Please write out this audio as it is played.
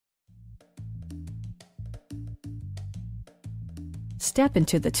Step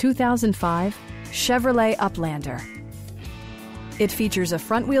into the 2005 Chevrolet Uplander. It features a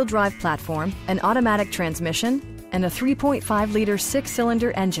front-wheel drive platform, an automatic transmission, and a 3.5-liter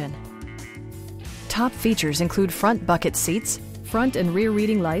six-cylinder engine. Top features include front bucket seats, front and rear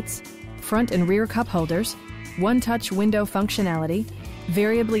reading lights, front and rear cup holders, one-touch window functionality,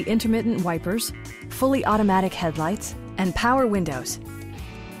 variably intermittent wipers, fully automatic headlights, and power windows.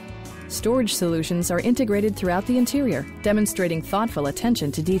 Storage solutions are integrated throughout the interior, demonstrating thoughtful attention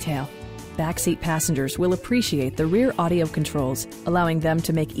to detail. Backseat passengers will appreciate the rear audio controls, allowing them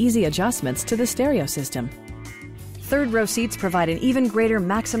to make easy adjustments to the stereo system. Third row seats provide an even greater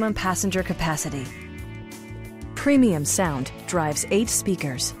maximum passenger capacity. Premium sound drives 8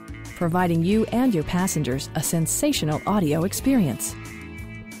 speakers, providing you and your passengers a sensational audio experience.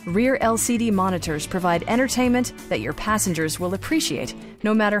 Rear LCD monitors provide entertainment that your passengers will appreciate,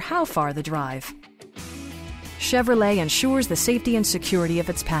 no matter how far the drive. Chevrolet ensures the safety and security of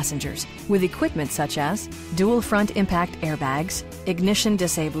its passengers with equipment such as dual front impact airbags, ignition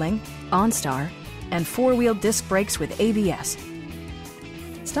disabling, OnStar, and 4-wheel disc brakes with ABS.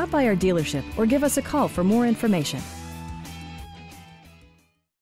 Stop by our dealership or give us a call for more information.